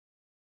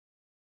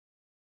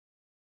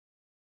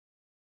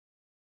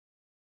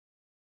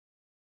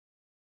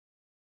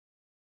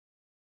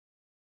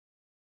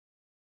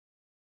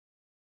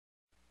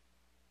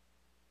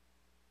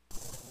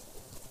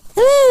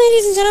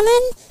ladies and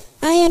gentlemen,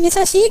 I am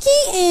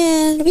Misashiyuki,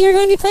 and we are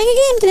going to be playing a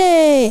game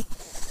today!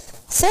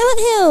 Silent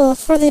Hill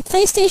for the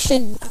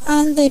PlayStation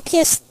on the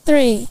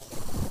PS3,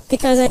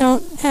 because I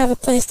don't have a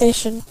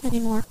PlayStation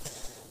anymore.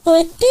 Well,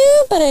 I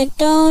do, but I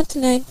don't,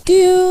 and I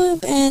do,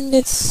 and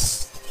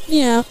it's,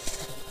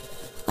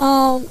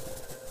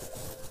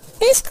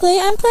 basically,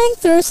 I'm playing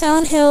through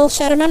Silent Hill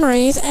Shattered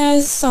Memories,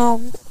 as,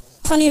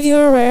 plenty of you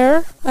are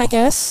aware, I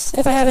guess,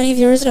 if I have any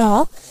viewers at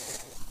all.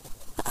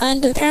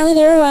 And apparently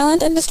there are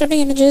violent and disturbing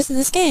images in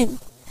this game.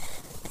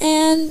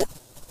 And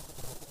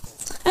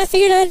I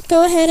figured I'd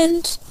go ahead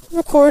and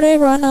record a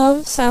run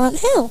of Silent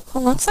Hill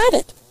alongside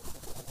it.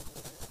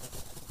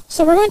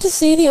 So we're going to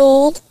see the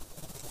old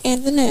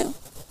and the new.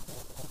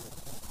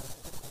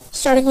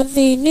 Starting with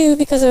the new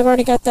because I've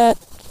already got that,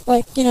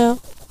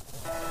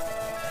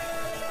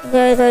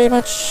 very, very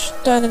much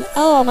done. And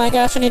oh my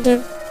gosh, I need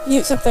to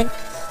mute something.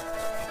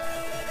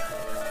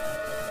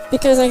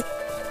 Because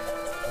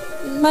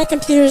my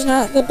computer's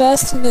not the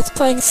best and it's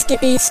playing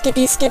skip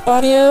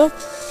audio.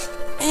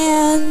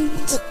 And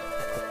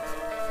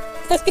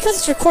that's because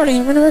it's recording.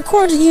 And when it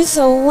records, it uses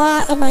a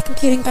lot of my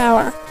computing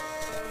power.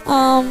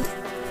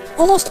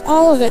 Almost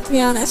all of it, to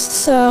be honest.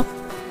 So,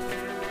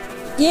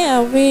 yeah,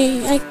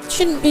 I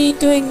shouldn't be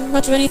doing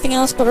much of anything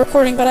else but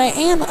recording, but I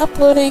am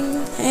uploading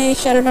a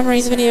Shattered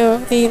Memories video,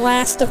 the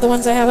last of the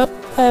ones I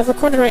have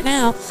recorded right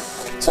now.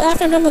 So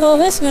after I'm done with all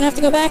this, I'm going to have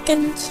to go back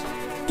and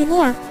do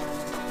more.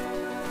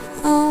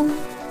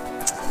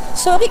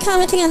 So I'll be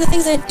commenting on the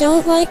things I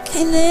don't like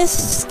in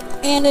this,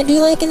 and I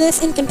do like in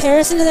this in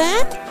comparison to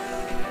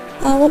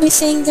that. We'll be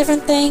seeing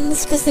different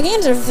things, because the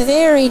games are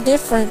very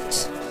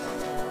different.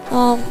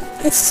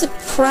 It's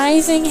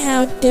surprising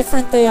how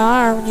different they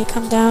are when you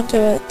come down to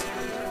it.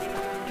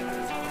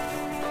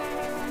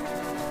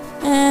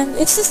 And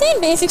it's the same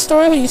basic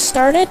story when you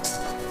start it,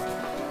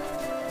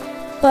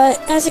 but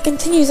as it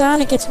continues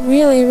on, it gets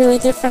really, really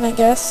different, I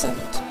guess. And,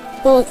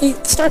 well,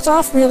 it starts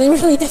off really,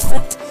 really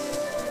different.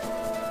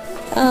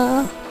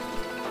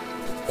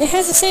 It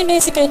has the same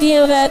basic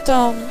idea that,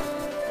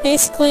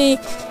 basically,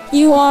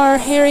 you are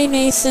Harry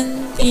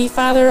Mason, the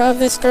father of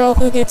this girl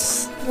who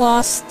gets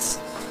lost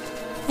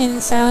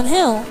in Silent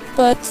Hill,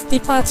 but the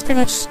plot's pretty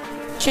much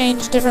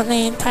changed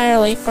differently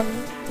entirely from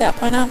that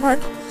point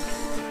onward.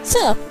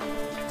 So,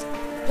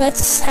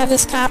 let's have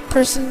this cop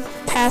person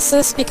pass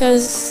us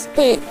because...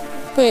 Wait,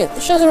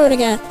 show the road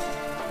again.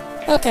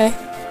 Okay,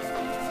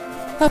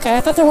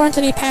 I thought there weren't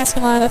any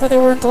passing lines. I thought they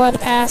weren't allowed to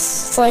pass.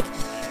 It's like,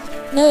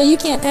 no, you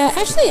can't pass.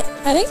 Actually,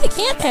 I think they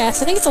can't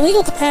pass. I think it's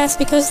illegal to pass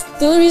because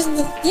the only reason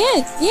that...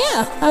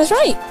 Yeah, I was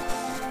right.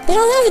 They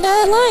don't have the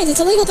dotted lines.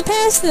 It's illegal to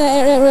pass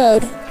that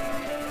road.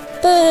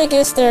 But I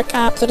guess they're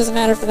cops, so it doesn't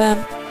matter for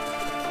them.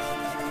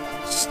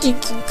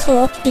 Stinking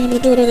cops, they're gonna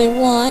do whatever they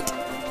want.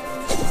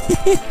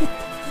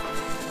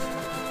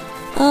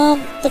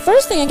 The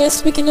first thing I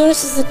guess we can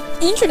notice is the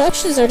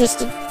introductions are just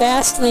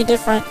vastly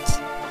different.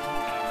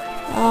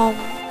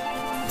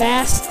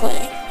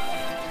 Vastly.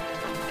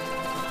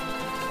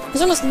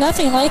 There's almost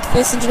nothing like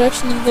this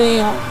introduction in the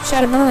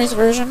Shattered Memories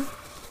version.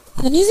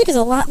 And the music is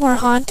a lot more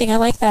haunting. I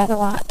like that a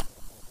lot.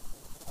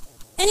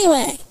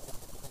 Anyway.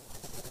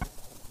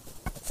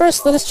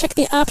 First, let us check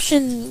the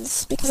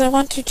options, because I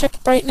want to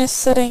check brightness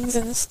settings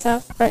and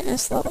stuff.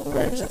 Brightness level,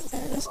 where is it?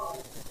 There it is.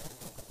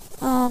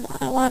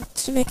 I want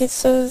to make it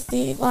so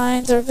the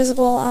lines are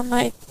visible on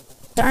my...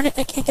 Darn it,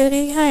 I can't get it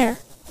any higher.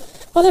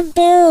 Well, they're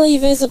barely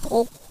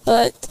visible,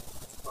 but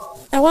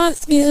I want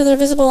it to be so they're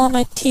visible on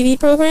my TV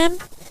program.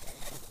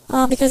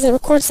 Because it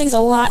records things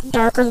a lot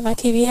darker than my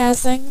TV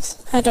has things.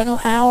 I don't know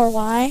how or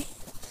why.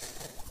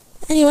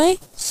 Anyway,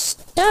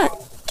 start.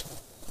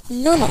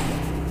 Normal.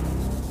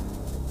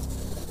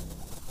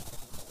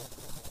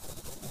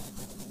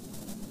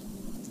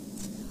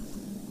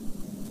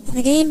 And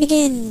the game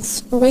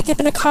begins. We're waking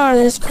up in a car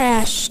that has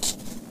crashed.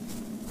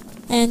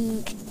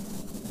 And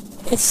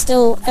it's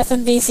still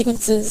FMV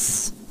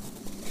sequences.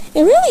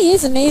 It really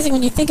is amazing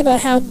when you think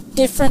about how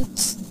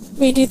different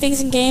we do things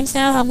in games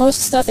now, how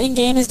most stuff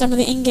in-game is done with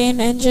the in-game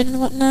engine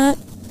and whatnot.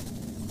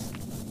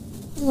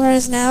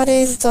 Whereas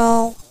nowadays it's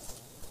all...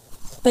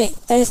 Wait,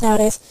 that is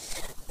nowadays.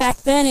 Back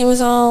then it was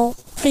all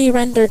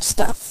pre-rendered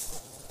stuff.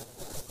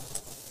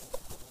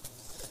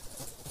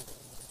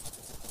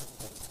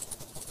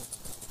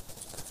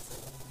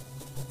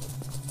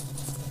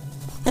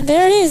 And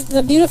there it is,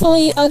 the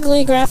beautifully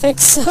ugly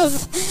graphics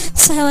of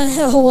Silent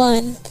Hill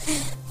 1.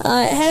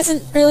 It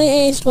hasn't really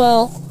aged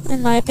well,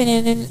 in my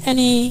opinion, in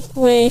any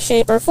way,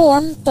 shape, or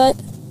form, but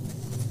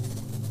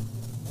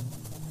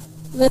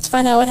let's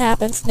find out what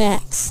happens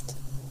next.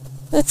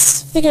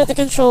 Let's figure out the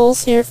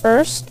controls here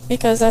first,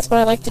 because that's what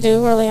I like to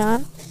do early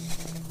on.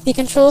 The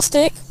control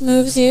stick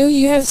moves you.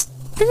 You have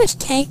pretty much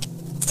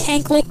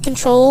tank-like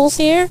controls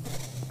here,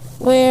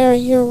 where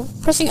you're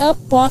pressing up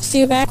walks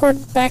you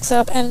backward, backs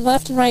up, and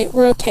left and right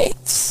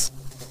rotates.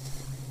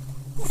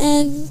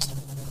 And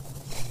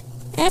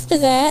after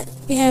that,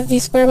 we have the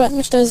square button,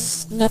 which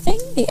does nothing,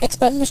 the X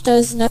button, which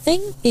does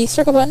nothing, the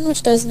circle button,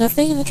 which does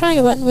nothing, and the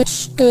triangle button,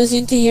 which goes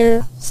into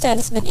your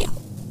status menu.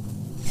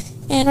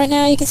 And right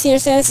now you can see our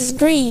status is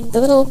green.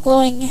 The little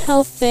glowing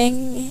health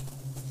thing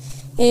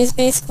is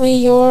basically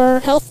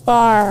your health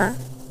bar.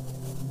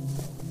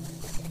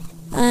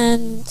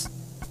 And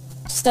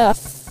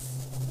stuff.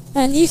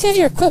 And you have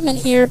your equipment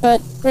here,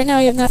 but right now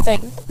you have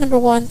nothing. Number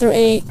 1 through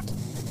 8.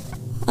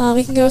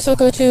 We can also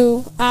go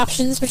to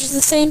options, which is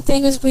the same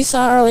thing as we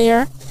saw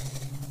earlier.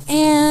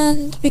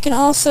 And we can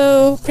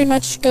also pretty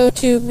much go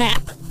to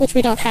map, which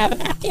we don't have a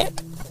map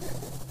yet.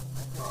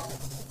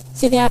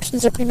 See, the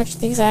options are pretty much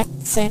the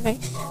exact same thing.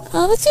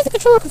 Let's see what the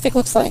controller config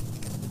looks like.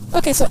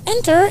 Okay, so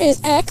enter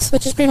is X,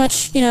 which is pretty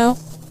much, you know,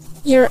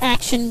 your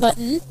action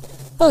button.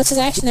 Oh, it says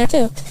action there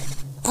too.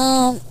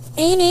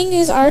 Aiming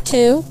is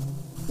R2.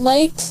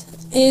 Light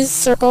is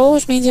circle,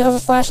 which means you have a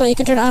flashlight you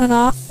can turn on and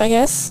off, I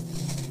guess.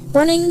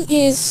 Running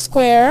is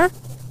square.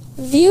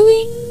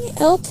 Viewing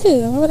L2.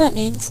 I wonder what that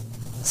means.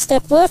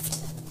 Step left,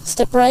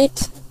 step right,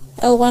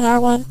 L1,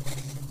 R1.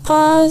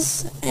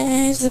 Pause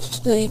is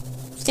the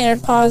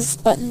standard pause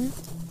button.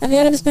 And the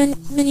items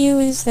menu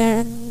is there,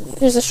 and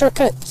there's a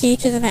shortcut key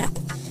to the map.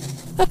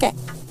 Okay.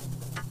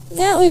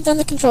 Now we've done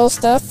the control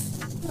stuff.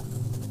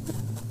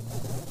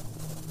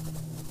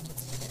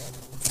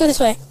 Let's go this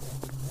way.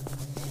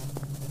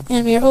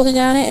 And we are holding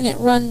down it, and it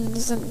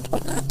runs and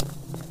whatnot.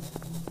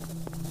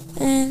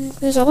 And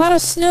there's a lot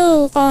of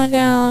snow falling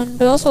down,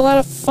 but also a lot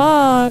of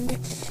fog.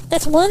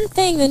 That's one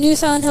thing the new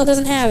Silent Hill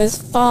doesn't have, is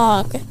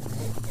fog.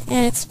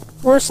 And it's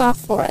worse off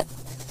for it.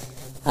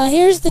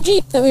 Here's the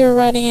Jeep that we were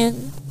riding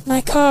in. My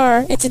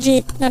car. It's a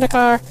Jeep, not a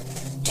car.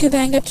 Too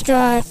banged up to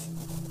drive.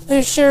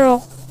 There's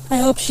Cheryl. I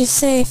hope she's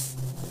safe.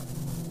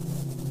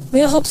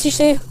 We all hope she's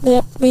safe.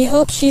 Yep, we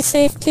hope she's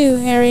safe too,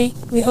 Harry.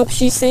 We hope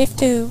she's safe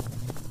too.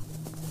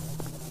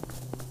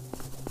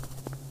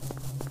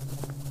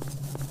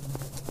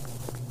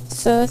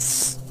 So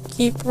let's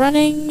keep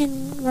running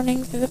and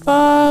running through the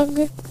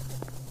fog.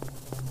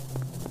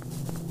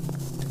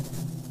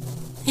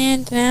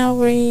 And now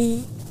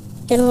we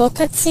get a little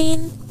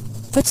cutscene.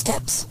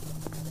 Footsteps.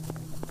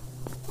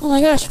 Oh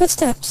my gosh,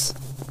 footsteps.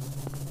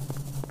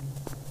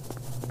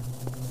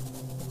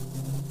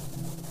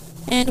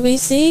 And we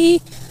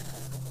see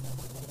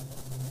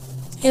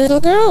a little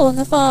girl in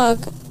the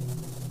fog.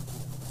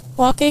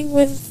 Walking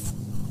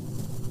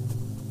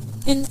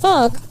in the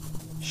fog.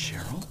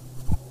 Cheryl?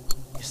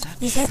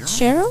 Is that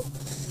Cheryl?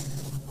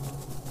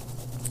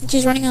 And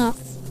she's running off.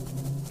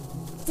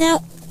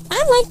 Now,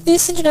 I like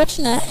this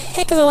introduction a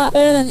heck of a lot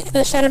better than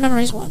the Shattered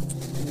Memories one.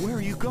 Where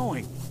are you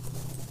going?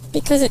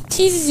 Because it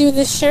teases you with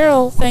this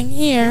Cheryl thing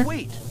here.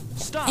 Wait!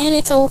 Stop! And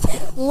it's a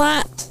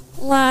lot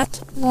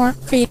more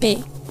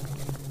creepy.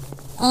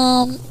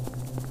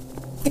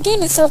 The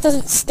game itself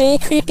doesn't stay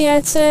creepy,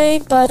 I'd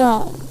say, but,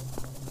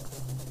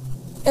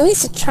 at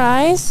least it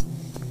tries.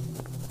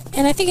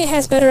 And I think it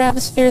has better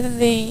atmosphere than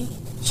the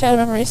Shattered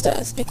Memories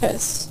does,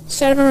 because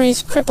Shattered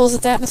Memories cripples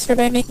its atmosphere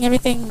by making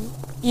everything,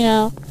 you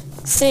know,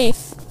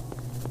 safe.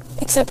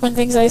 Except when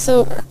things ice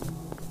over.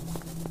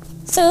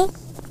 So,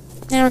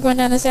 now we're going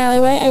down this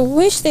alleyway. I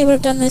wish they would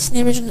have done this in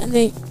the original,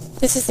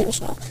 this is the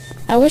original.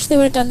 I wish they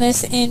would have done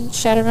this in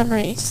Shattered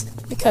Memories,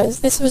 because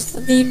this was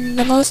the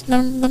most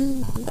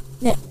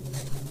yeah.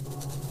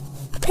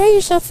 Prepare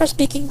yourself for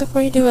speaking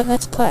before you do a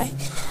Let's Play.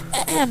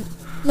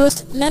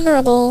 Most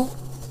memorable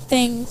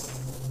thing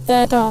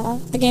that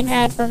the game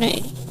had for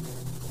me.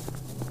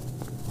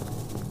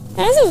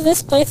 As of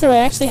this playthrough, I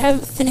actually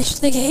haven't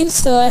finished the game,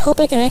 so I hope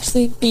I can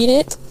actually beat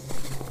it.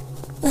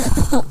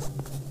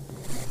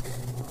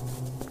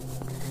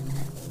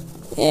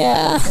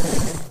 Yeah.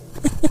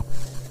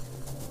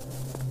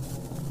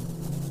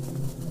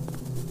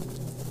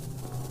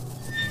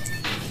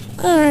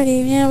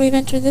 Alrighty, now we've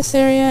entered this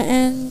area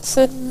and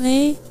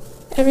suddenly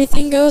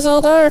everything goes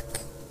all dark.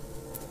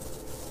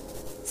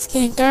 It's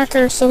getting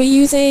darker, so we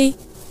use a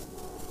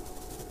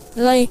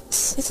light.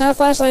 It's not a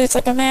flashlight, it's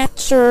like a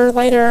match or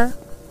lighter.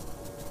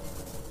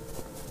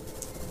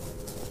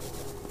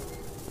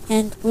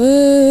 And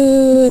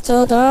woo, it's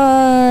all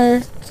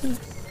dark.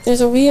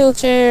 There's a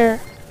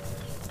wheelchair.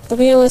 The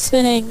wheel is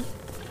spinning.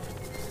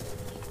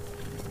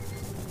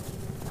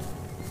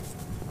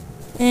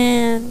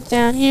 And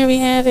down here we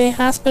have a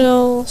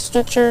hospital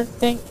stretcher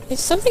thing.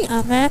 Is something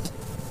on that?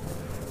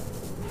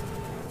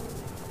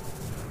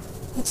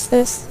 What's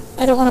this?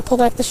 I don't want to pull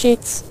back the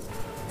sheets.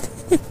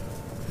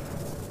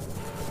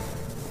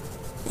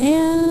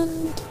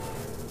 And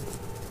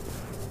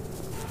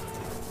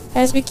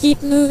as we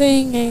keep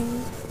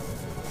moving,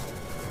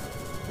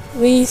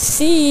 we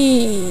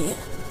see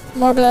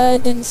more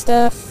blood and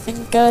stuff,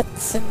 and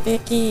guts, and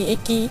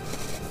icky.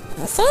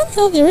 Silent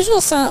Hill, the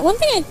original Silent...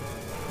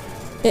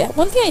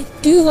 One thing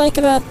I do like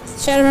about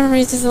Shattered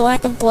Memories is the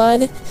lack of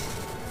blood.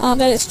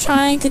 That it's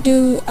trying to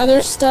do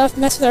other stuff,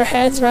 mess with our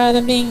heads, rather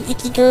than being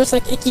icky gross,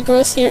 like icky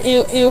gross here,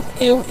 ew, ew,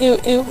 ew, ew,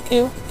 ew,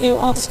 ew, ew,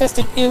 all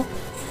disgusting, ew.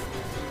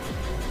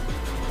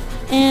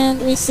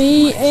 And we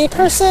see a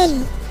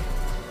person!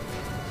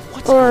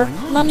 Or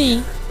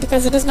mummy,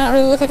 because it does not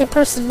really look like a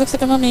person, it looks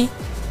like a mummy.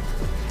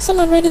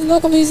 Someone raided the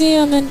local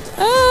museum and...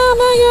 Oh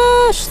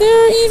my gosh! There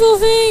are evil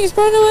things!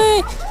 Run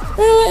away!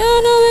 Run away! Oh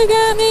no, they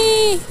got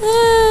me!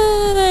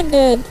 Ah, I'm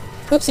dead.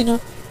 Oopsie, no.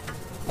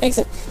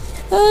 Exit.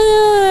 Oh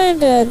no, I'm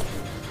dead.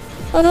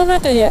 Oh no, I'm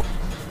not dead yet.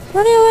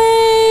 Running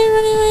away!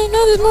 Running away!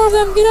 No, there's more of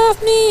them! Get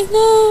off me!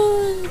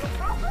 No!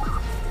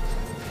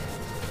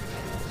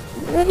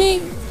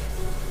 Running!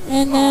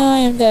 And now I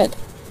am dead.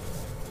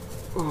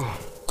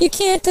 You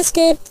can't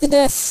escape the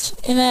deaths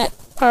in that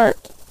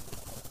part.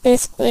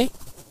 Basically.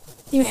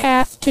 You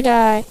have to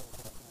die.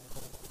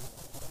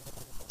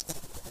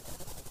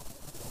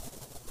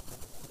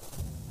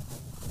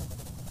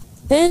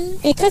 Then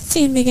a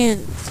cutscene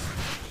begins.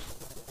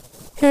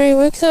 Harry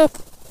wakes up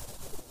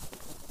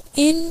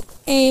in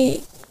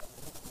a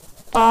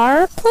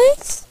bar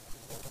place?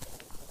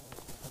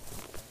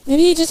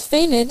 Maybe he just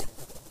fainted.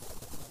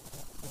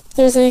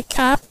 There's a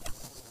cop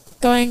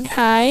going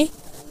hi.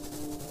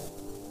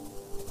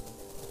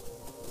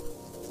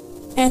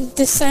 And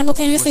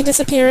simultaneously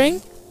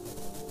disappearing.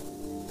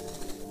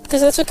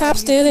 Because that's what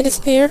cops do, they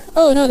disappear.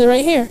 Oh no, they're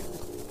right here.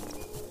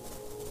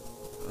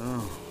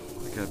 Oh,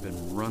 like I've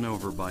been run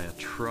over by a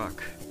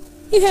truck.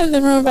 You haven't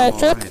been run over by a I'm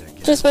truck, alright, I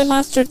guess. just by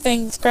monster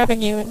things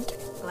grabbing you and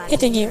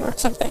hitting you or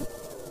something.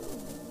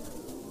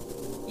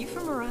 You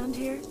from around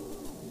here?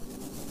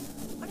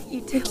 Why don't you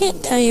We tell can't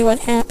me? tell you what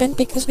happened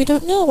because we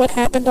don't know what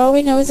happened. All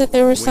we know is that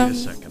there were Wait some a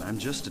second, I'm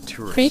just a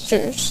tourist.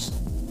 creatures.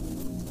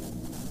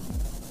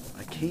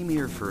 I came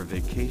here for a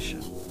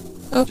vacation.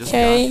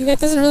 Okay, here. that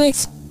doesn't really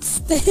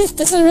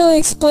doesn't really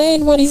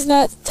explain what he's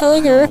not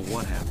telling I her. don't know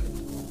what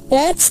happened.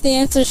 That's the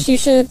answer she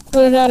should have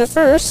put it out at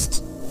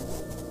first.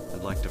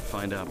 I'd like to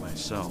find out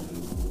myself.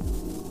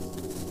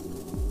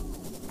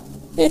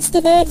 It's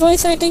the bad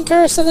voice acting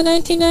curse of the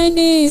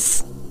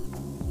 1990s.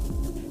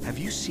 Have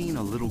you seen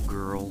a little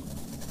girl?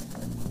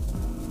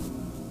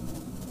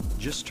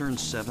 Just turned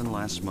 7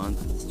 last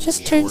month.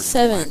 Just turned Short,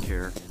 7. black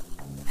hair.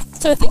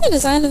 So I think the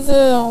design of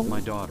the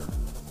My daughter.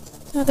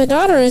 the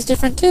daughter is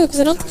different too, because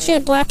I don't think she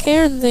had black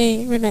hair in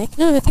the remake.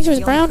 No, I think she was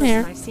The brown only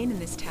hair. person I've seen in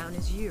this town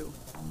is you.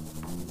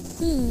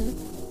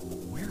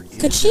 Where is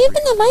Could she have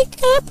been the mic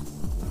cap?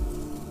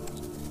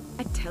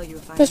 I'd tell you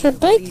if I Because her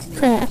didn't bike believe me.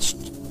 crashed.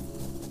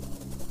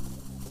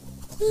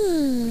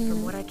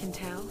 From what I can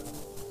tell,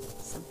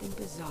 something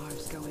bizarre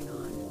is going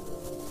on.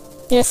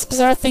 Yes,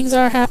 bizarre things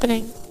are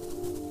happening.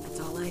 That's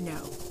all I know.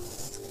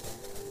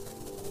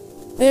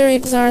 Very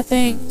bizarre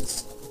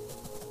things.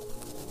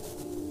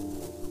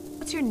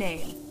 What's your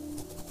name?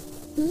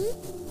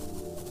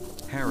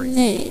 Harry.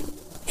 Name.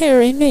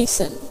 Harry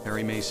Mason.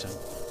 Harry Mason.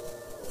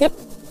 Yep,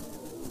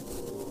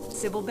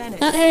 Sybil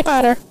Bennett. not Harry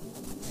Potter.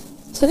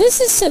 So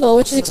this is Sybil,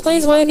 which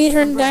explains why we meet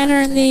her in the diner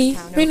in the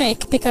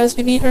remake, because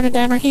we meet her in a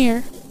diner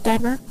here.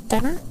 Diner? The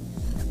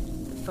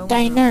phone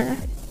Diner.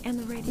 was and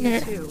the radio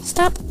too.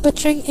 Stop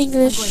butchering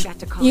English. I'm going back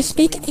to college You to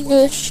speak read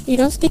English. You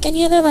don't speak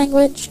any other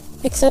language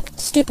except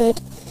stupid.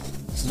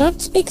 So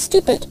don't speak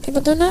stupid. People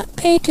do not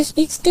pay to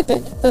speak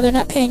stupid, though they're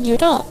not paying you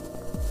at all.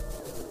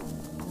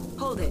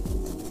 Hold it.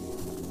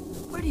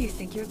 Where do you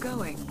think you're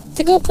going?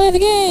 To go play the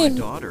My game.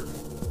 daughter.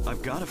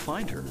 I've got to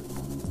find her.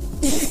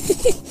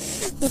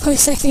 The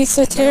voice acting is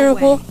so No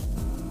terrible. way.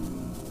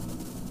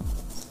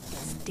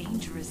 It's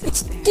dangerous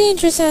It's out there.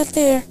 dangerous out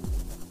there.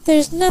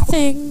 There's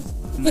nothing.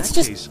 In It's that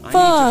just case, I need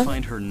fog. to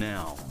find her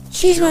now.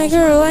 She's my Cheryl's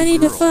girl. I little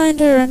need to girl. find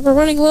her, and we're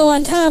running low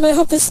on time. I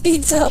hope this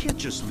speeds I up. can't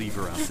just leave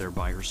her out there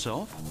by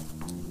herself.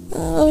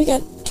 We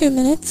got 2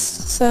 minutes,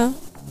 so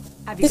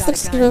Have you this got a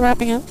looks to gun? be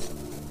wrapping up.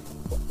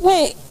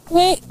 Wait.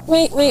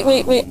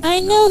 I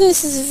know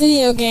this is a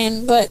video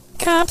game, but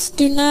cops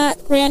do not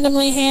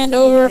randomly hand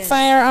over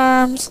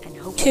firearms And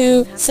hope it to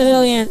doesn't happen.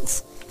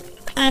 civilians.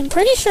 I'm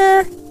pretty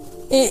sure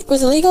it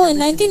was illegal in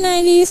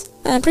 1990s,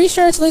 and I'm pretty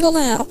sure it's legal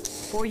now.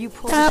 Before you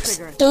pull Cops,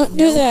 the trigger, don't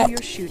do know that. who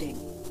you're shooting.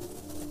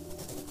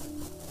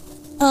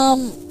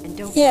 And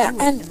don't Yeah, do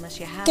it and unless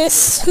you have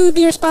guess who would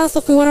be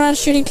responsible if we went around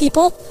shooting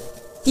people?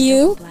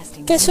 You.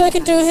 Blasting Guess who I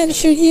could go ahead and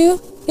shoot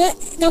you? Yeah,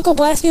 don't go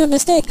blast me by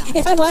mistake.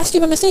 If I blast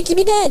you by mistake, you'd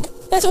be dead.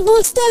 That's what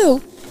bullets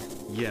do.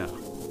 Yeah.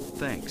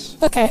 Thanks.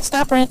 Okay,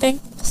 stop ranting.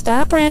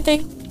 Stop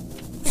ranting.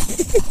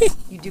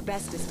 You do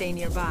best to stay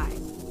nearby.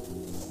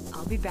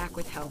 I'll be back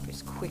with help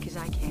as quick as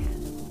I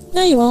can.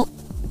 No, you won't.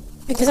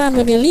 Because I'm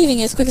going to be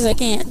leaving as quick as I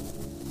can.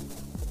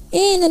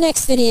 In the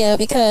next video,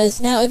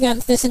 because now we've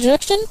gotten this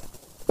introduction,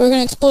 we're going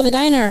to explore the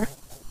diner.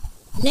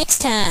 Next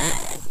time.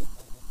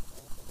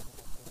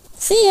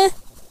 See ya.